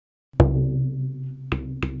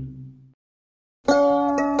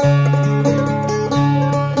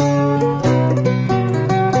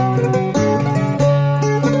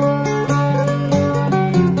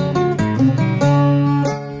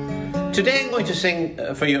going to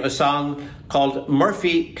sing for you a song called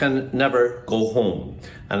Murphy Can Never Go Home.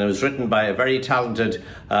 And it was written by a very talented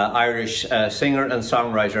Irish singer and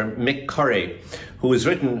songwriter, Mick Moloney, who has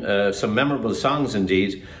written some memorable songs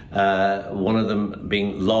indeed. One of them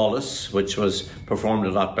being Lawless, which was performed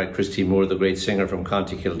a lot by Christy Moore, the great singer from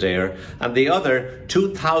County Kildare. And the other,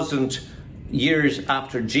 2000 Years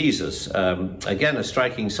After Jesus, again a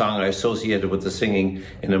striking song I associated with the singing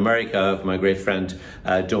in America of my great friend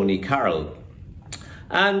Donny Carroll.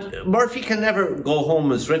 And Murphy Can Never Go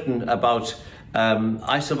Home is written about,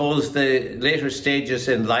 I suppose, the later stages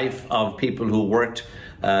in life of people who worked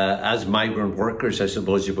as migrant workers, I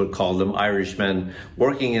suppose you would call them, Irishmen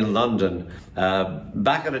working in London,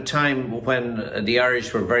 back at a time when the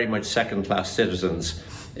Irish were very much second-class citizens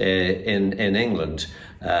in England.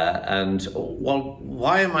 And well,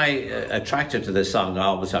 why am I attracted to this song? I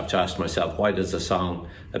always have to ask myself, why does the song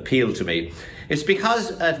appeal to me? It's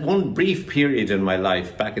because at one brief period in my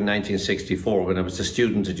life, back in 1964, when I was a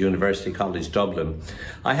student at University College Dublin,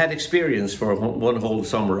 I had experience for one whole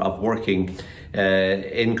summer of working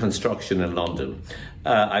in construction in London.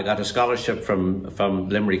 I got a scholarship from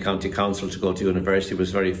Limerick County Council to go to university. I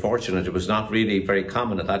was very fortunate. It was not really very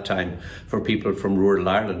common at that time for people from rural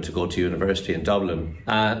Ireland to go to university in Dublin.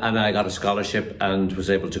 And I got a scholarship and was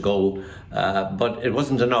able to go, but it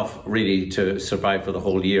wasn't enough really to survive for the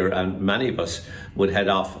whole year. And many of us would head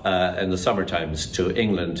off in the summer times to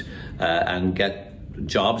England and get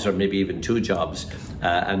jobs, or maybe even two jobs,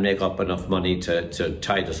 and make up enough money to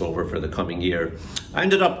tide us over for the coming year. I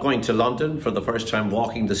ended up going to London for the first time,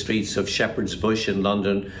 walking the streets of Shepherd's Bush in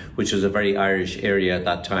London, which was a very Irish area at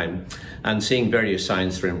that time, and seeing various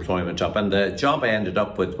signs for employment up. And the job I ended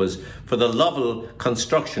up with was for the Lovell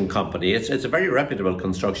Construction Company. It's a very reputable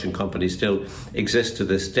construction company, still exists to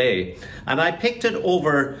this day. And I picked it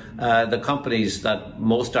over the companies that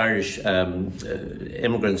most Irish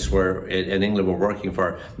immigrants were in England were working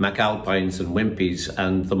for, McAlpines and Wimpy's,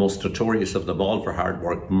 and the most notorious of them all for hard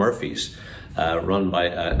work, Murphy's, run by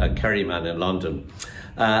a Kerry man in London.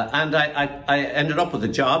 And I ended up with a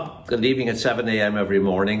job, leaving at 7 a.m. every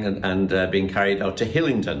morning and being carried out to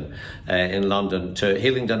Hillingdon in London, to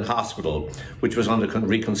Hillingdon Hospital, which was under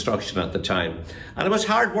reconstruction at the time. And it was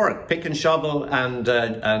hard work, pick and shovel, and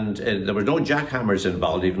there were no jackhammers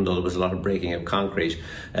involved, even though there was a lot of breaking of concrete.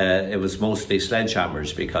 It was mostly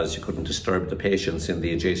sledgehammers because you couldn't disturb the patients in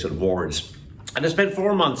the adjacent wards. And I spent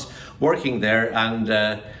 4 months working there, and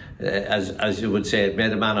as you would say, it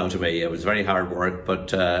made a man out of me. It was very hard work,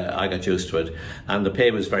 but I got used to it. And the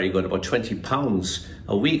pay was very good, about £20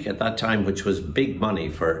 a week at that time, which was big money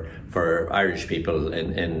for Irish people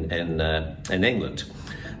in England.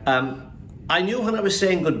 I knew when I was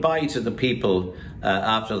saying goodbye to the people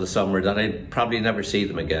after the summer that I'd probably never see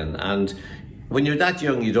them again. And when you're that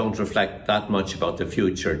young, you don't reflect that much about the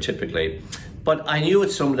future, typically. But I knew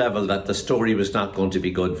at some level that the story was not going to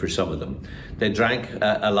be good for some of them. They drank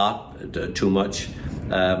a lot, too much.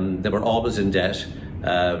 They were always in debt,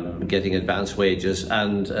 getting advance wages,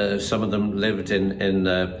 and some of them lived in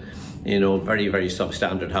very, very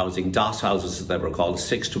substandard housing, DOS houses as they were called,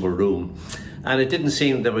 6 to a room. And it didn't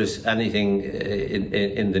seem there was anything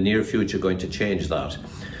in the near future going to change that.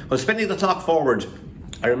 Well, spinning the clock forward,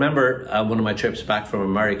 I remember one of my trips back from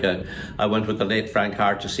America, I went with the late Frank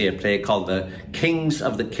Hart to see a play called The Kings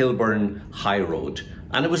of the Kilburn High Road.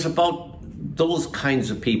 And it was about those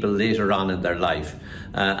kinds of people later on in their life.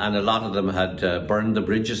 And a lot of them had burned the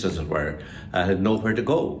bridges, as it were, had nowhere to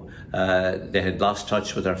go. They had lost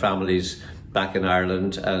touch with their families back in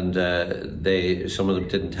Ireland, and some of them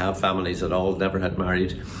didn't have families at all, never had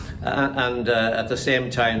married. And at the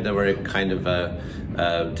same time, they were in kind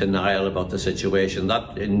of denial about the situation.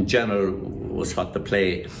 That, in general, was what the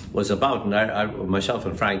play was about. And I myself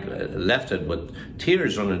and Frank left it with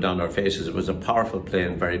tears running down our faces. It was a powerful play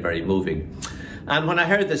and very, very moving. And when I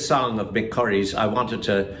heard this song of Mick Curry's, I wanted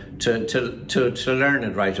to learn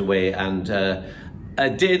it right away, and I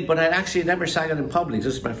did, but I actually never sang it in public.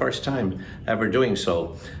 This is my first time ever doing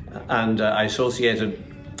so. And I associated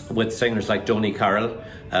with singers like Donny Carroll,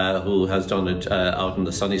 who has done it out in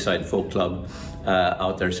the Sunnyside Folk Club,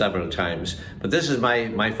 out there several times. But this is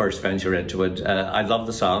my first venture into it. I love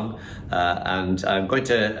the song, and I'm going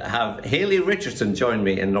to have Haley Richardson join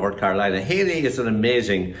me in North Carolina. Haley is an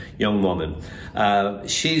amazing young woman.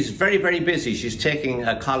 She's very, very busy. She's taking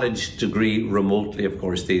a college degree remotely, of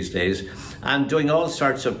course, these days. and doing all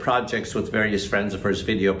sorts of projects with various friends of hers,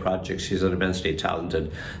 video projects. She's an immensely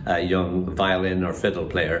talented young violin or fiddle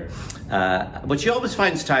player. But she always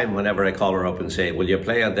finds time whenever I call her up and say, will you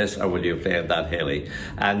play on this or will you play on that, Haley?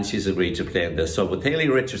 And she's agreed to play on this. So with Haley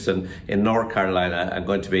Richardson in North Carolina, I'm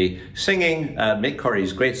going to be singing Mick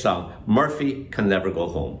Curry's great song, Murphy Can Never Go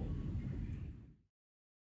Home.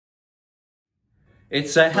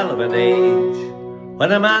 It's a hell of an age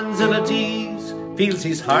when a man's ill at ease, feels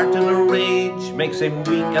his heart in a rage, makes him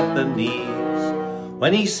weak at the knees.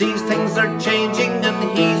 When he sees things are changing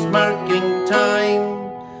and he's marking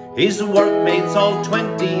time, his workmate's all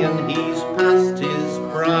 20 and he's past his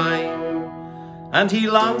prime. And he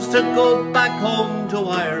longs to go back home to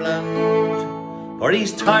Ireland, for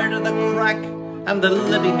he's tired of the crack and the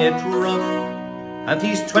living it rough. And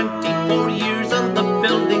he's 24 years on the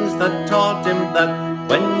buildings that taught him that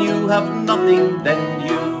when you have nothing, then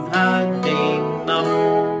you've had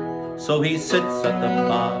enough. So he sits at the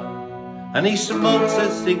bar and he smokes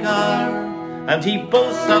a cigar, and he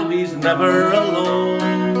boasts how he's never alone.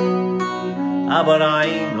 But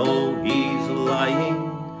I know he's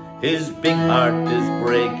lying, his big heart is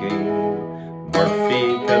breaking.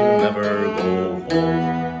 Murphy can never go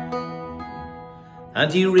home.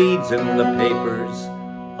 And he reads in the papers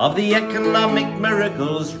of the economic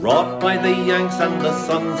miracles wrought by the Yanks and the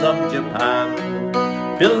sons of Japan,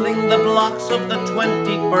 building the blocks of the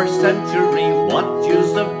 21st century. What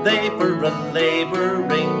use have they for a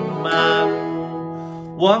labouring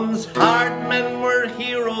man? Once hard men were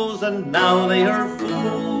heroes and now they are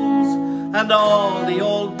fools, and all the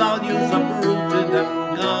old values uprooted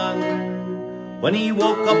and gone. When he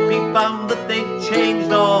woke up he found that they'd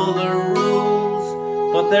changed all the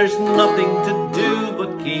rules, but there's nothing to do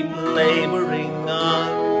but keep labouring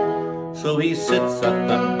on. So he sits at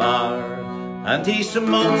the bar and he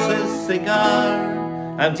smokes his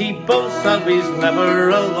cigar, and he boasts how he's never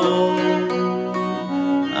alone.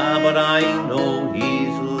 But I know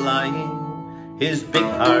he's lying, his big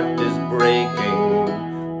heart is breaking.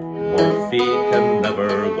 Murphy can never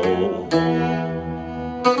go home.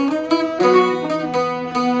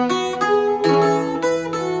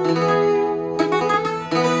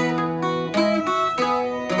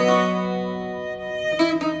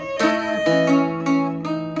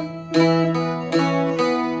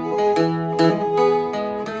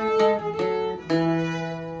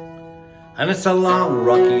 And it's a long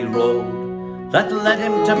rocky road that led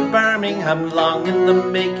him to Birmingham, long in the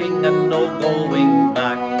making and no going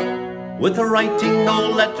back. With writing no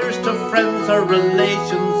letters to friends or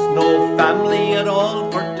relations, no family at all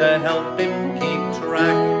for to help him keep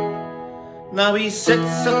track. Now he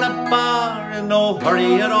sits at the bar in no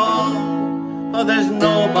hurry at all, for there's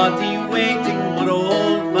nobody waiting but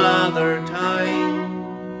old Father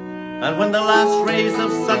Time. And when the last rays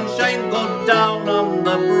of sunshine go down on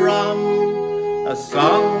the Brum, a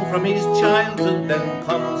song from his childhood then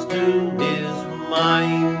comes to his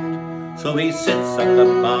mind. So he sits at the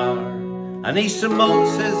bar and he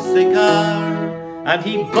smokes his cigar, and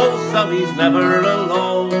he boasts how he's never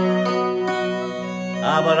alone.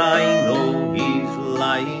 But I know he's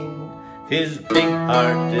lying, his big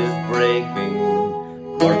heart is breaking.